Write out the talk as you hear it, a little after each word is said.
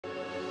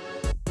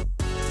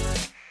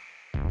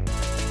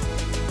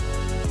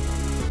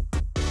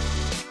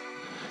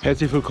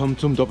Herzlich willkommen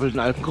zum doppelten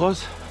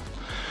Alpencross.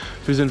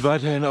 Wir sind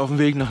weiterhin auf dem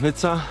Weg nach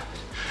Nizza.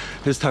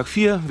 Es ist Tag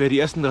 4. Wer die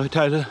ersten 3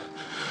 Teile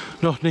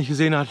noch nicht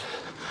gesehen hat,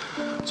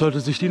 sollte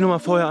sich die Nummer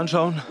vorher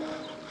anschauen.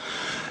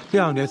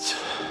 Ja, und jetzt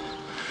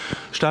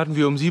starten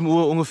wir um 7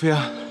 Uhr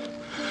ungefähr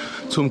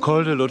zum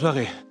Col de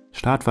Lautaret.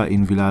 Start war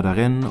in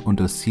Deren und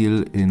das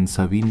Ziel in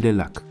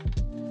Savines-les-Lacs.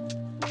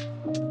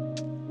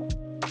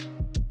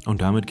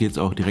 Und damit geht es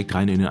auch direkt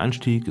rein in den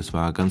Anstieg. Es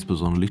war ganz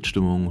besondere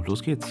Lichtstimmung.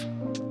 Los geht's!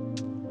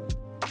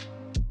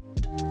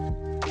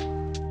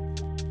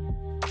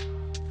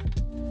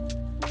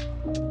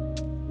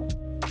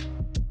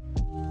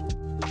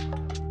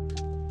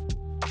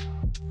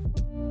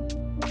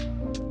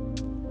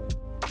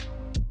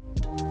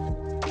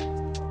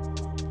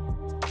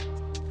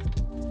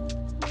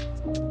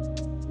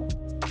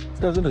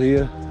 Da sind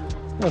Rehe.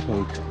 Ja,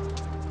 verrückt.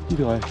 Die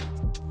 3.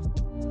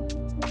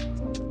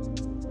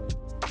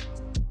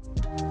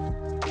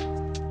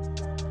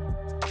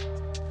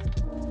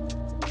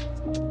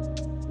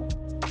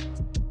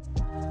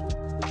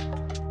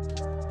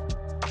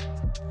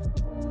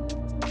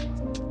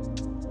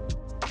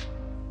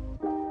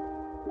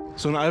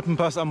 So ein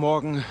Alpenpass am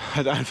Morgen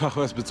hat einfach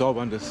was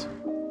Bezauberndes.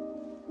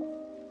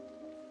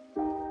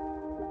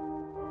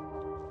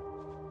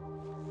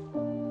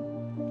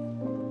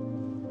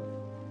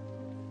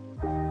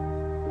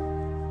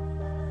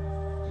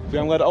 Wir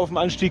haben gerade auf dem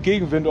Anstieg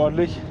Gegenwind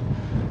ordentlich.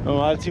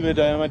 Normal ziehen wir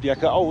da immer die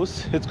Jacke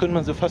aus. Jetzt könnte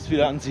man sie fast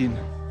wieder anziehen.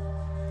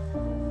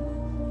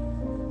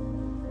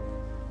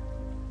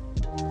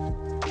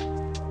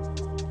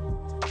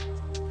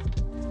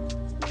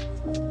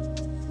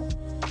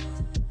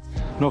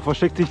 Noch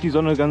versteckt sich die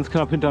Sonne ganz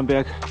knapp hinterm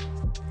Berg.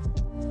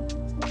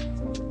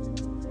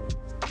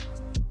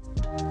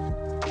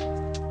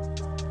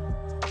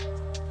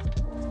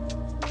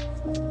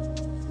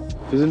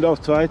 Wir sind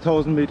auf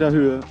 2000 Meter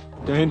Höhe.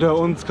 Hinter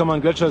uns kann man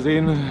Gletscher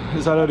sehen,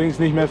 ist allerdings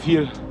nicht mehr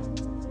viel.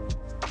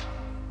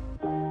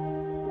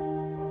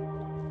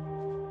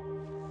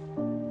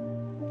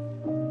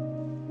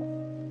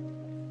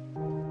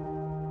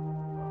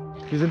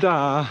 Wir sind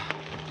da.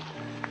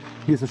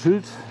 Hier ist das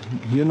Schild,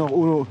 hier noch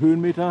ohne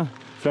Höhenmeter.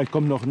 Vielleicht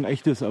kommt noch ein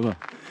echtes, aber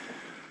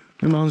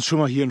wir machen uns schon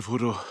mal hier ein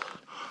Foto.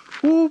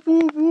 Wup,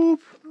 wup,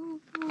 wup.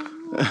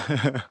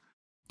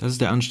 Das ist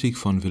der Anstieg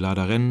von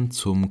Deren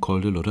zum Col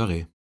de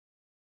Lautaret.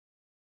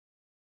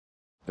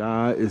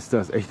 Da ist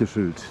das echte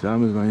Schild. Da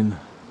müssen wir hin.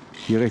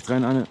 Hier rechts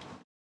rein, Anne.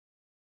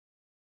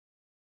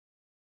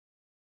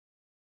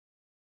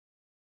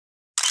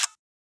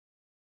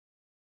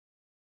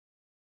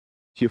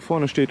 Hier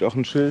vorne steht auch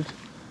ein Schild.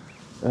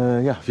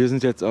 Ja, wir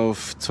sind jetzt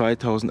auf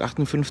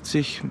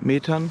 2058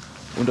 Metern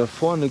und da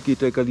vorne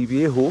geht der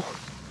Galibier hoch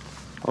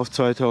auf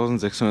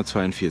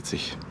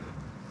 2642.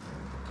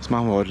 Das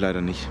machen wir heute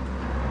leider nicht.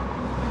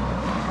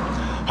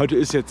 Heute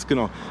ist jetzt,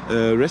 genau,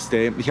 Rest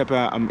Day. Ich habe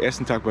ja am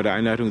ersten Tag bei der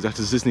Einleitung gesagt,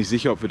 es ist nicht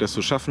sicher, ob wir das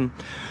so schaffen.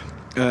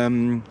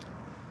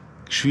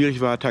 Schwierig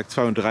war Tag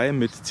 2 und 3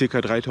 mit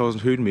ca.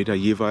 3000 Höhenmeter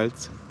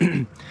jeweils.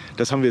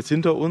 Das haben wir jetzt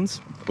hinter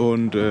uns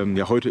und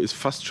ja, heute ist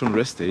fast schon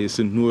Rest Day. Es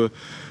sind nur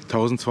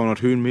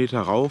 1200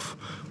 Höhenmeter rauf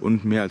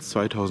und mehr als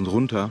 2000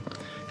 runter.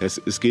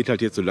 Es geht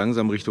halt jetzt so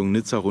langsam Richtung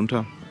Nizza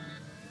runter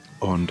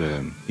und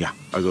ja,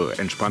 also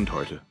entspannt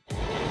heute.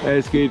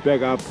 Es geht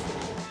bergab.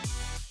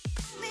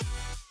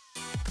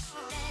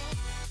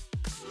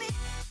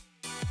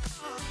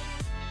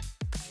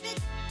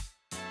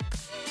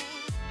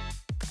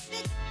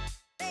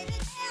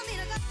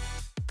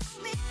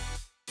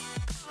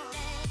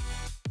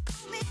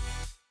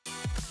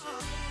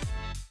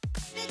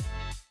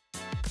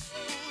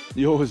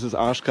 Jo, es ist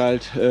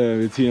arschkalt.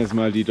 Wir ziehen jetzt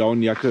mal die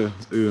Daunenjacke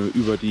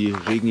über die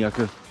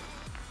Regenjacke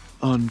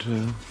und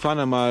fahren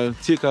dann mal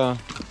ca.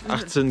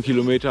 18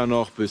 Kilometer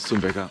noch bis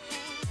zum Bäcker.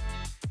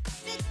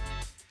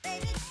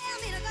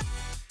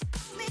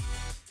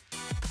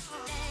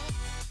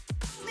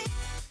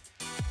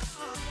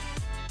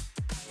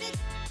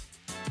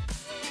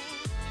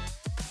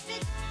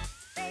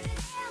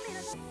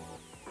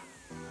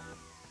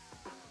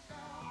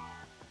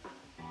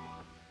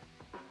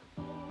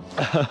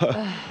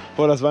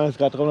 Boah, das waren jetzt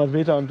gerade 300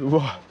 Meter und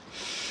boah,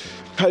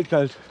 kalt.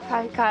 Kalt.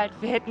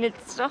 Wir hätten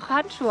jetzt doch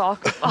Handschuhe auch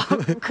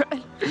gebrauchen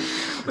können.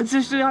 Und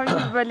zwischendurch habe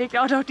ich mir überlegt,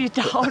 auch noch die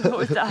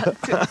Daunenhose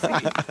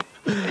anzuziehen.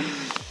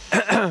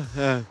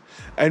 Ja,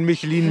 ein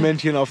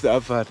Michelin-Männchen auf der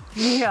Abfahrt.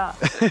 Ja.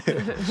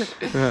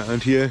 Ja.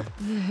 Und hier,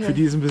 für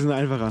die ist es ein bisschen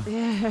einfacher.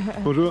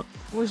 Bonjour.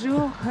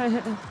 Bonjour.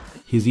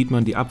 Hier sieht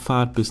man die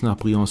Abfahrt bis nach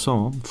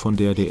Briançon, von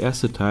der der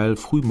erste Teil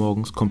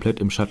frühmorgens komplett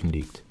im Schatten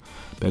liegt.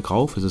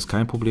 Bergauf ist es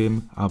kein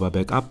Problem, aber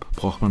bergab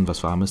braucht man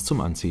was Warmes zum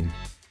Anziehen.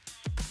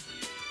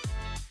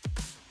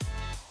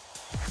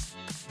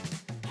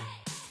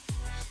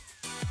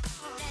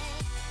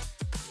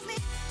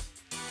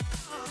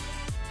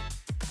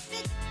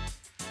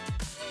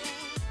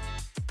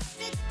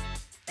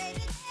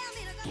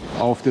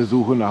 Auf der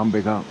Suche nach dem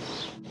Bäcker.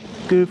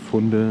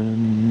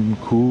 Gefunden.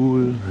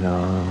 Cool,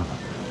 ja.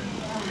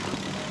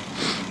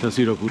 Das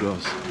sieht doch gut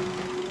aus.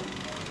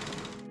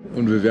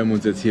 Und wir wärmen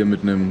uns jetzt hier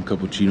mit einem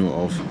Cappuccino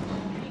auf.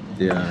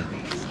 Der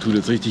tut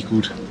jetzt richtig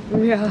gut.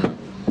 Ja.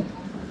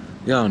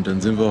 Ja, und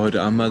dann sind wir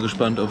heute Abend mal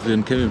gespannt, ob wir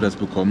einen Campingplatz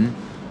bekommen,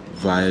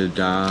 weil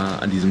da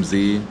an diesem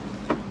See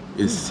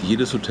ist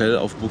jedes Hotel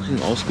auf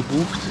Booking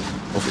ausgebucht.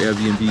 Auf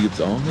Airbnb gibt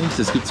es auch nichts.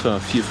 Es gibt zwar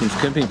 4,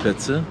 5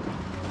 Campingplätze,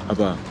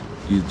 aber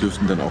die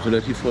dürften dann auch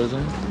relativ voll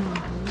sein.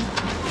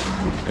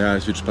 Ja,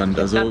 es wird spannend.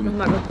 Ich habe noch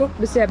mal geguckt,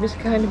 bisher habe ich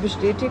keine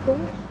Bestätigung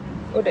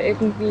oder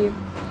irgendwie.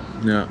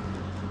 Ja,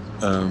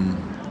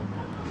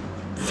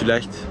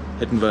 vielleicht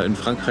hätten wir in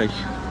Frankreich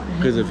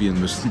reservieren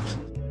müssen.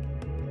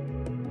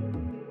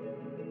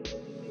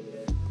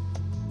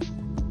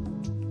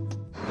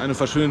 Eine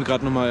verschwindet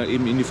gerade noch mal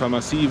eben in die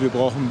Pharmazie. Wir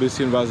brauchen ein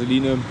bisschen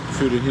Vaseline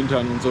für den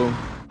Hintern und so.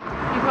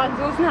 Die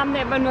Franzosen haben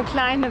ja immer nur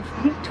kleine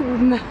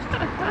Tuben.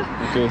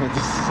 Okay,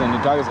 das ist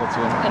eine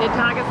Tagesration. Eine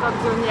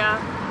Tagesration, ja.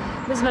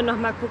 Müssen wir noch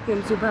mal gucken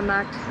im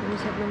Supermarkt.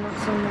 Ich habe nur noch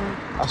so eine.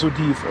 Achso,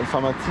 die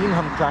Pharmazien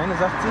haben kleine,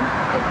 sagt sie?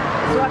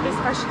 So habe ich es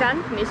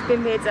verstanden. Ich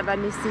bin mir jetzt aber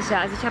nicht sicher.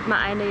 Also ich habe mal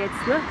eine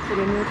jetzt, ne? Für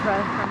den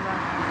Notfall haben wir.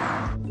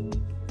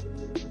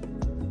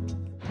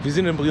 Wir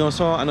sind in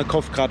Briançon. Anne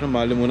kauft gerade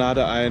mal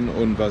Limonade ein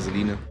und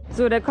Vaseline.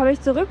 So, da komme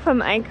ich zurück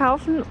vom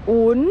Einkaufen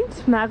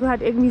und Mario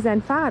hat irgendwie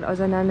sein Fahrrad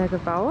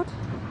auseinandergebaut.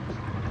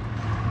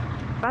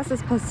 Was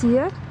ist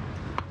passiert?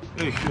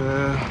 Ich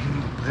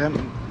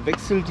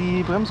wechsle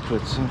die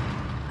Bremsklötze.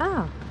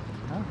 Ah,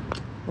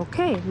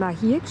 okay, mal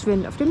hier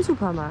geschwind auf dem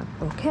Supermarkt.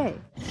 Okay.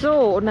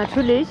 So, und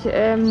natürlich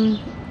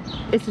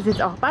ist es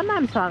jetzt auch bei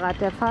meinem Fahrrad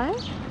der Fall.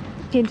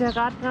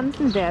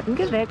 Hinterradbremsen werden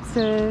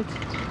gewechselt.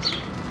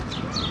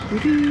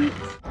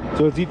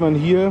 So, jetzt sieht man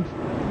hier,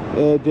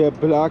 der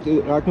Belag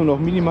ragt nur noch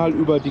minimal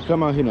über die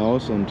Klammer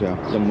hinaus und ja,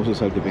 dann muss es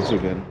halt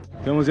gewechselt werden.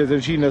 Wir haben uns jetzt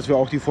entschieden, dass wir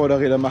auch die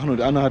Vorderräder machen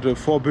und Anne hatte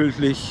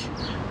vorbildlich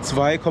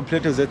 2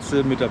 komplette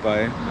Sätze mit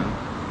dabei.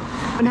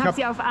 Und habe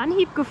sie auf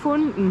Anhieb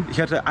gefunden. Ich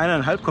hatte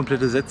 1,5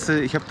 komplette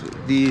Sätze. Ich habe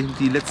die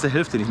letzte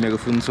Hälfte nicht mehr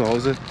gefunden zu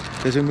Hause.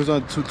 Deswegen müssen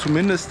wir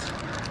zumindest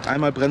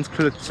einmal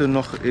Bremsklötze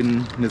noch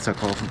in Nizza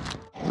kaufen.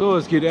 So,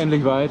 es geht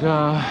endlich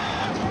weiter.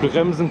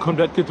 Bremsen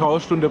komplett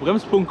getauscht und der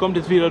Bremspunkt kommt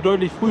jetzt wieder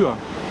deutlich früher.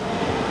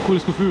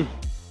 Cooles Gefühl.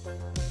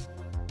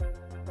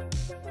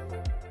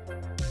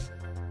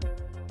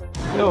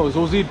 Ja,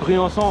 so sieht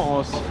Briançon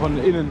aus von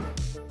innen.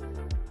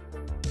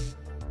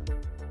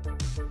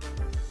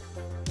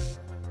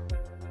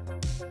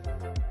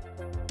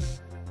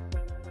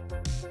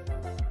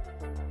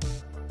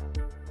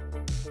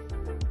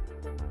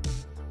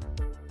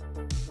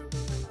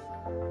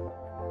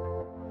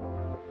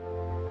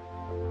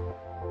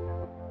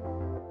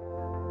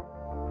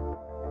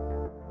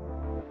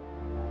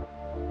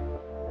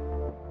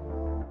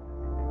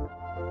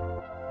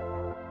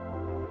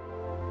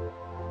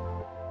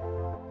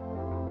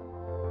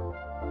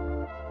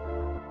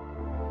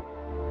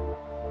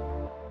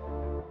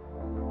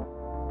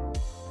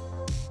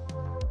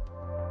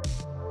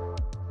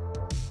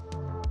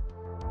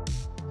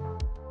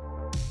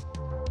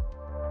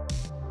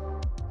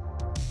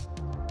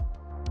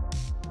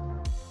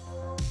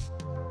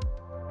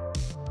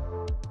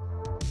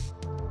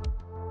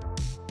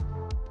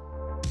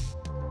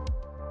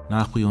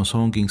 Nach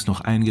Briançon ging es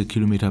noch einige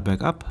Kilometer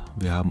bergab.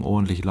 Wir haben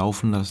ordentlich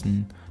laufen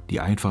lassen, die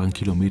einfachen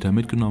Kilometer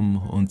mitgenommen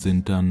und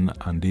sind dann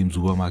an dem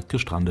Supermarkt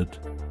gestrandet.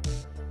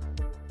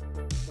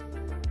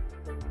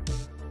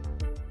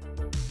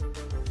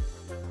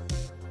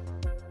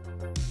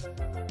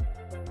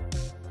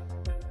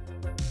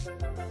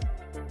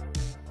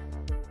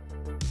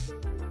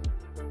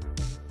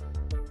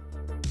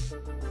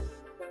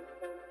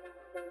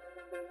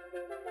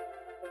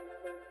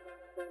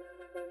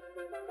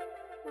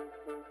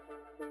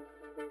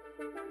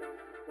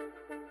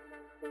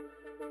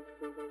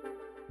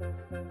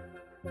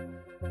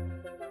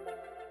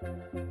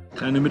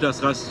 Kleine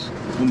Mittagsrast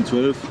um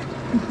 12,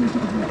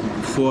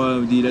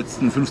 bevor die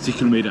letzten 50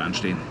 Kilometer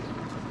anstehen.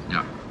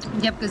 Ja.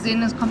 Ich habe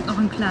gesehen, es kommt noch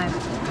ein Kleid.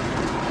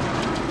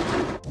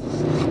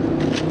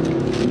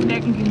 Die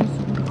Decken gehen nicht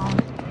so gut raus.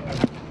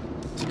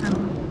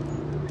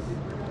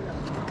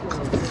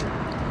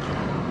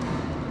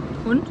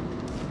 Und?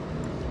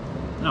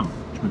 Ja,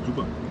 schmeckt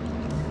super.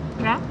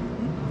 Ja? Ja,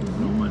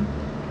 mein.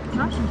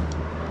 Ja.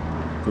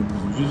 Könnte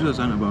ein bisschen süßer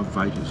sein, aber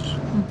weich ist.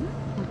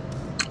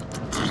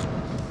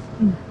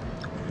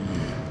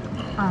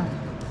 Ah.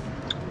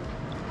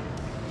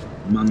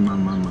 Mann.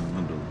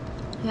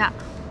 Ja.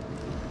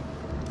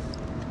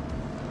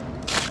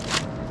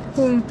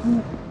 Pum.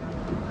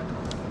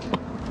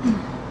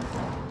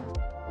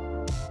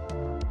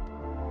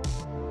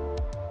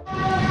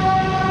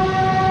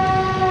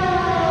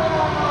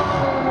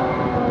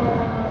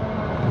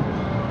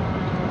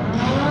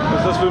 Was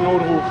ist das für ein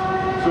Notruf?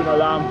 Für ein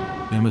Alarm?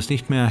 Wir haben es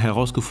nicht mehr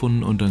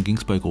herausgefunden und dann ging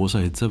es bei großer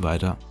Hitze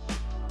weiter.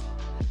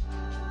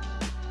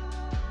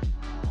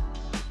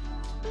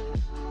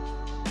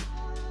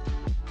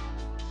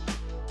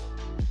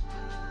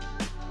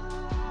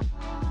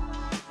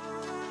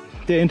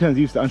 Der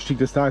intensivste Anstieg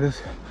des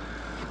Tages.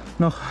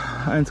 Noch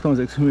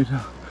 1,6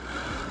 Kilometer,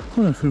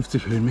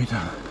 150 Höhenmeter.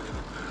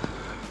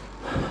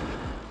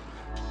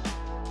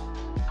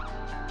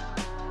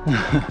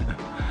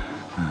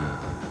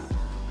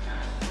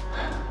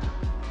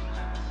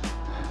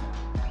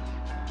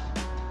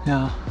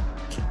 Ja.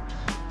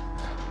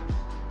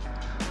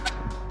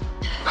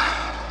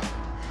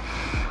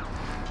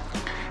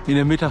 In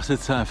der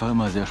Mittagssitze einfach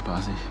immer sehr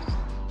spaßig.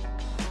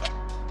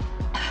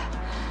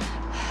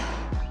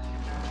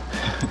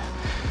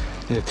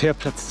 Der Teer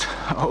platzt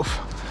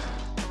auf.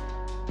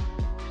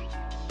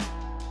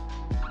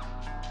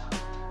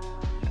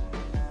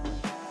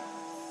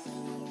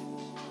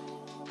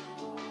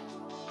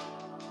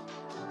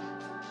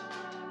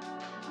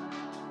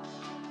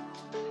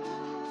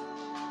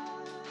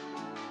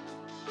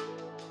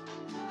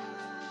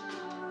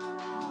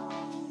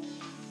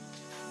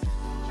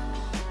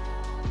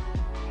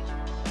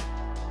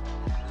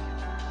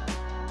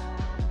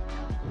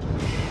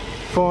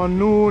 Von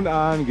nun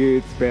an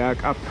geht's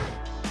bergab.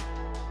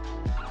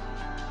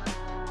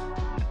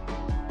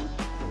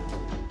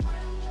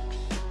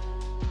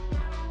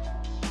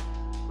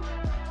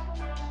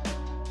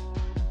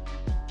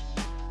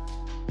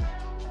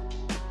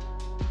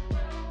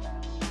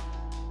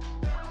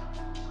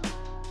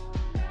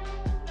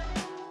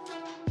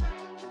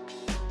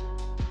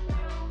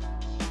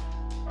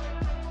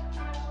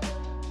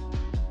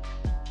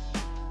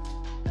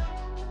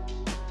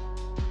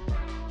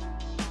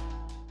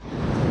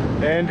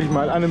 Endlich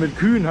mal eine mit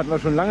Kühen, hatten wir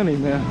schon lange nicht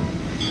mehr.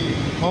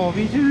 Oh,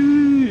 wie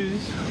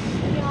süß.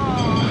 Ja,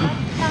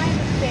 ganz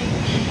kleines Ding.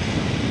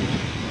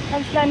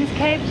 Ganz kleines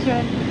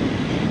Kälbchen.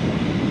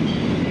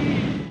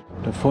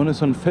 Da vorne ist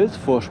so ein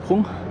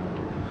Felsvorsprung.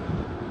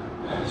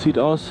 Sieht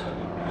aus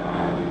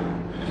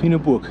wie eine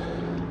Burg.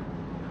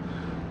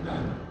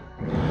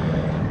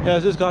 Ja,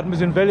 es ist gerade ein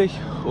bisschen wellig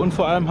und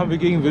vor allem haben wir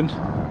Gegenwind.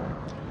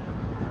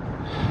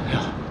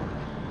 Ja,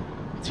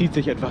 zieht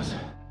sich etwas.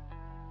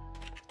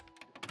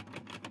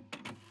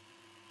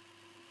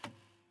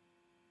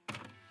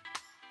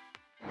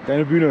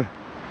 Deine Bühne.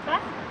 Was?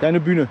 Deine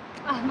Bühne.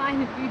 Ach,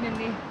 meine Bühne,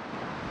 nee.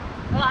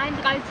 Nur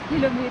 31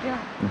 Kilometer.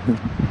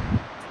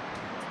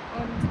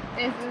 Und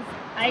es ist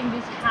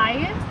eigentlich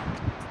heiß,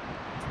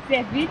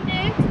 sehr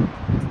windig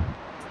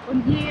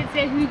und hier jetzt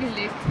sehr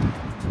hügelig.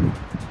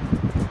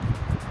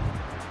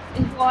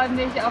 Ich freue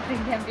mich auf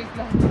den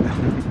Campingplatz.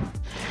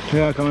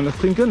 Ja, kann man das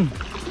trinken?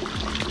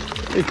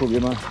 Ich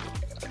probiere mal.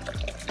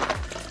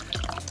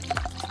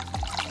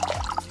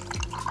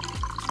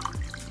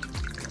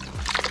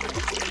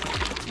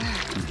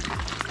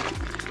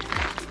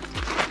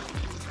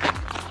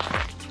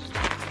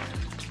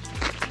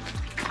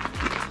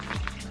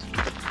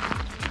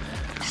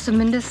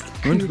 Zumindest.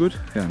 Und gut?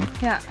 Ja.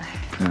 Ja.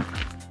 Ja.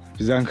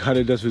 Wir sagen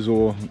gerade, dass wir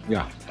so,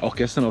 ja, auch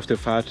gestern auf der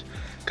Fahrt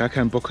gar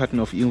keinen Bock hatten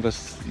auf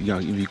irgendwas, ja,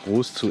 irgendwie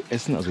groß zu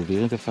essen. Also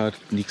während der Fahrt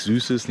nichts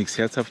Süßes, nichts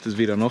Herzhaftes,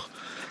 weder noch.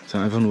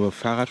 Sondern einfach nur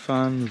Fahrrad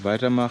fahren,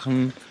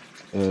 weitermachen,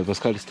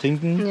 was Kaltes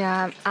trinken.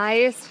 Ja,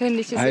 Eis finde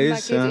ich,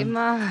 Eis, geht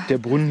immer. Der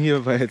Brunnen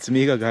hier war jetzt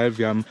mega geil.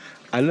 Wir haben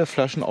alle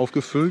Flaschen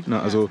aufgefüllt. Ne?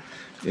 Also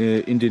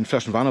in den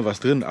Flaschen war noch was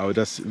drin, aber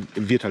das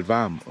wird halt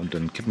warm. Und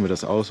dann kippen wir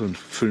das aus und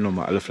füllen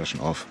nochmal alle Flaschen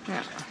auf.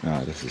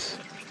 Ja, das ist.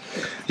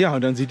 Ja,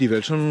 und dann sieht die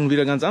Welt schon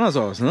wieder ganz anders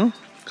aus. Ne?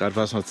 Gerade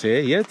war es noch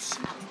zäh, jetzt.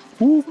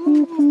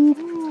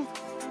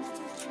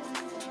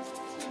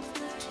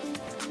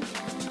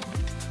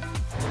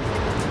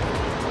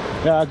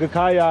 Ja,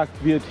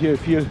 gekajakt wird hier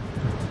viel.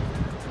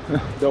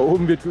 Da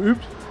oben wird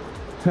geübt.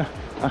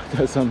 Ach,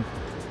 da ist so ein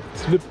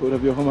Slip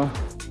oder wie auch immer.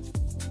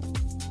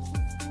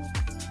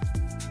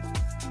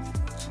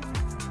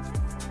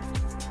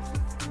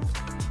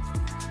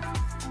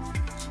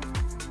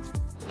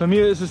 Bei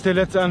mir ist es der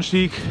letzte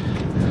Anstieg.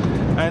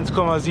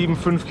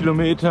 1,75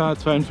 Kilometer,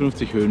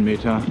 52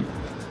 Höhenmeter.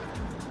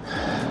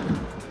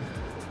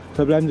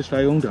 Verbleibende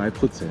Steigung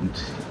 3%.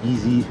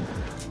 Easy.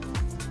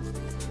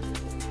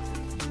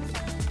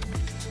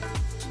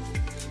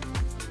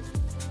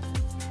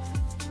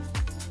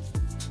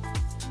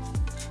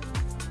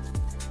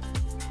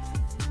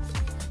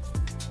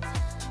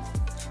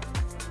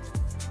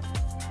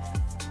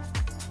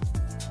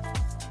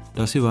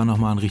 Das hier war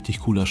nochmal ein richtig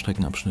cooler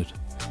Streckenabschnitt.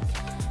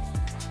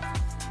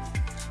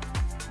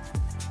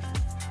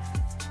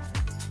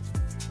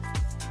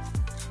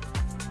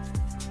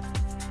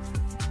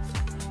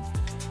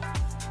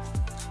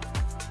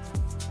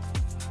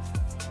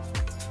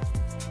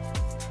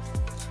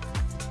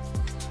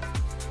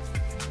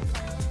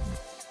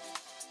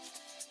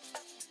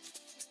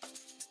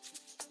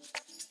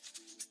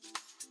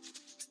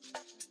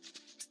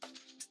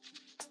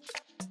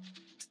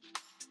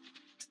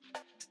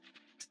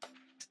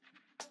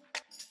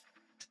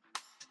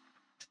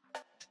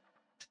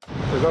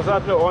 Das Wasser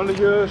hat eine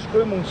ordentliche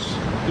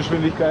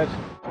Strömungsgeschwindigkeit.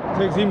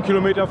 6-7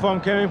 Kilometer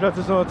vom Campingplatz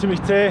ist noch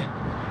ziemlich zäh.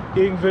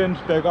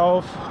 Gegenwind,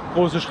 bergauf,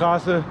 große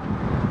Straße.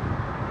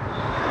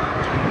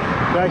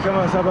 Gleich haben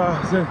wir es aber,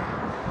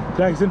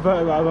 gleich sind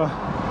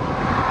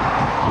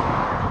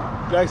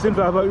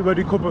wir aber über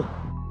die Kuppe.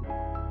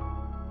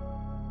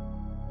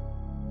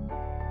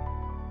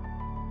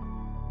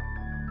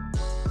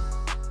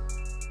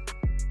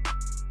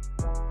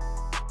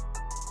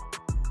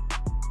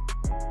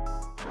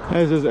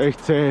 Es ist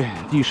echt zäh,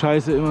 die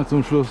Scheiße immer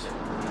zum Schluss.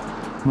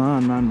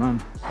 Mann, Mann,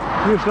 Mann.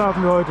 Hier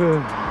schlafen wir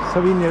heute,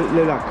 Sabine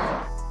Lelac.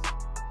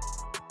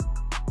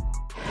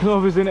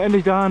 So, wir sind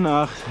endlich da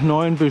nach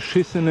 9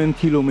 beschissenen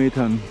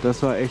Kilometern.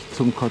 Das war echt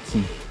zum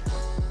Kotzen.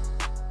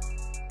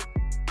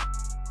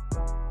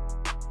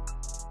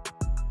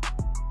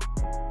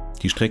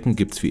 Die Strecken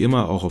gibt's wie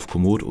immer auch auf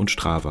Komoot und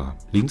Strava.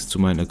 Links zu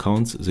meinen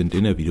Accounts sind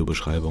in der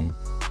Videobeschreibung.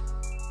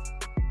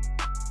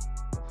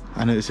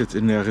 Anne ist jetzt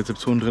in der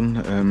Rezeption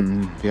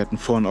drin. Wir hatten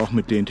vorhin auch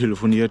mit denen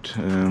telefoniert.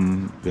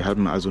 Wir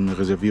hatten also eine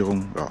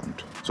Reservierung, ja,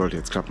 und sollte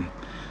jetzt klappen.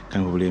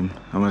 Kein Problem.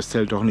 Haben wir das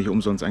Zelt doch nicht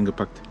umsonst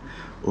eingepackt.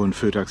 Und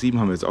für Tag 7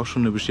 haben wir jetzt auch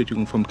schon eine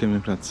Bestätigung vom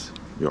Campingplatz.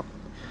 Ja,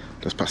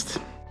 das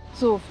passt.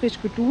 So,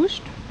 frisch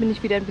geduscht, bin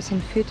ich wieder ein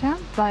bisschen fitter.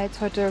 War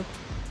jetzt heute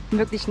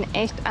wirklich eine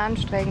echt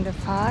anstrengende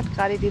Fahrt,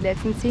 gerade die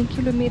letzten 10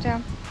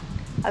 Kilometer.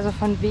 Also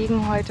von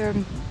wegen heute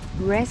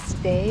Rest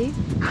Day.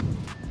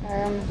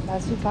 War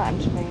super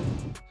anstrengend.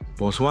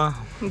 Bonsoir.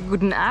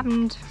 Guten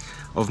Abend.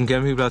 Auf dem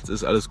Campingplatz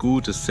ist alles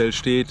gut, das Zelt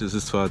steht, es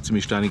ist zwar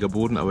ziemlich steiniger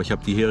Boden, aber ich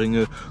habe die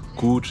Heringe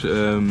gut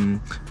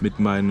mit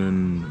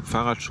meinen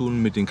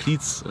Fahrradschuhen, mit den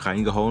Cleats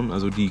reingehauen,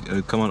 also die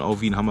kann man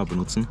auch wie einen Hammer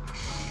benutzen.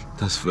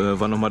 Das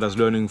war nochmal das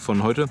Learning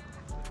von heute.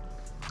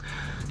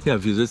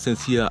 Ja, wir sitzen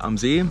jetzt hier am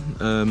See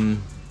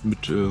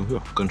mit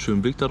ja, ganz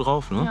schönem Blick da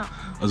drauf. Ne? Ja.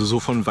 Also so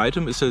von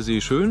weitem ist der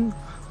See schön,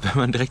 wenn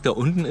man direkt da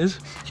unten ist.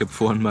 Ich habe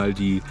vorhin mal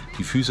die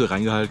Füße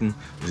reingehalten,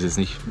 das ist jetzt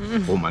nicht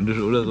romantisch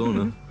oder so,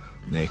 ne?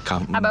 Nee,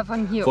 aber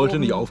von hier wollte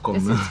oben nicht aufkommen.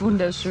 ist es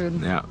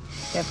wunderschön. Ja.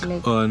 Der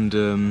Blick.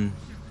 Und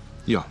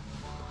ja,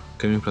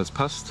 Campingplatz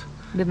passt.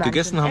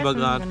 Gegessen haben wir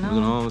gerade,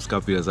 genau. Es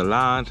gab wieder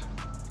Salat.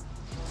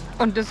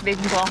 Und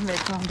deswegen brauchen wir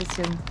jetzt noch ein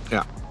bisschen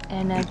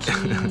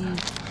Energie.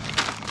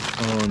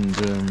 Und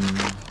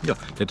ja,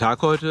 der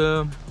Tag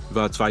heute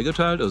war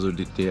zweigeteilt, also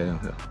der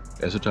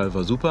erste Teil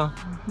war super.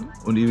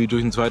 Und irgendwie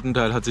durch den zweiten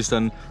Teil hat es sich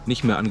dann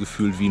nicht mehr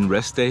angefühlt wie ein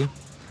Rest Day.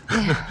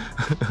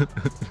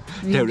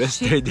 Der Rest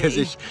Day, der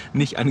sich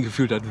nicht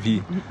angefühlt hat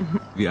wie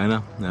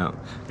einer.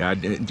 Ja,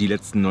 die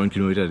letzten 9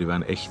 Kilometer, die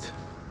waren echt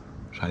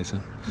scheiße.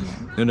 Ja.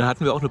 Und dann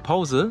hatten wir auch eine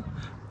Pause,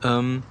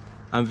 haben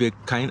wir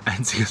kein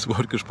einziges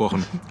Wort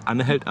gesprochen.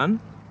 Anne hält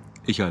an,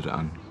 ich halte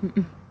an.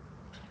 Ein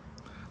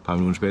paar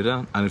Minuten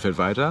später, Anne fährt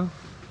weiter,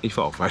 ich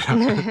fahre auch weiter.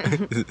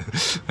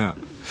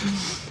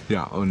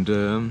 Ja, und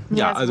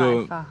ja,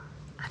 also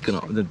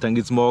genau. Dann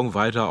geht es morgen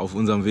weiter auf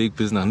unserem Weg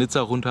bis nach Nizza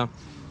runter.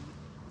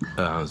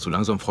 So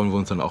langsam freuen wir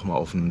uns dann auch mal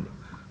auf einen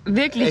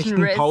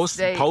echten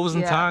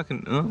Pausentag.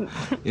 Ne?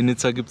 In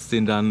Nizza gibt es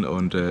den dann.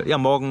 Und ja,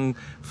 morgen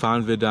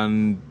fahren wir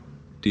dann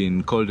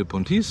den Col de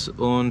Pontis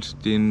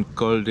und den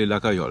Col de la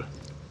Cayolle.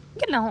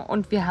 Genau,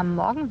 und wir haben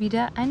morgen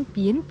wieder ein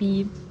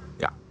B&B.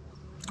 Ja,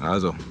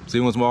 also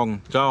sehen wir uns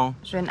morgen. Ciao.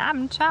 Schönen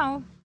Abend,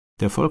 ciao.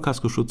 Der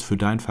Vollkaskoschutz für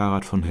dein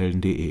Fahrrad von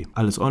helden.de.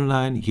 Alles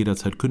online,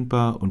 jederzeit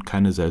kündbar und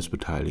keine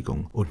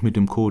Selbstbeteiligung. Und mit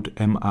dem Code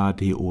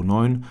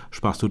MADO9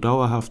 sparst du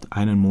dauerhaft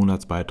einen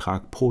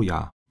Monatsbeitrag pro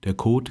Jahr. Der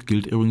Code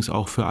gilt übrigens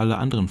auch für alle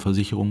anderen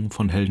Versicherungen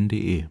von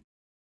helden.de.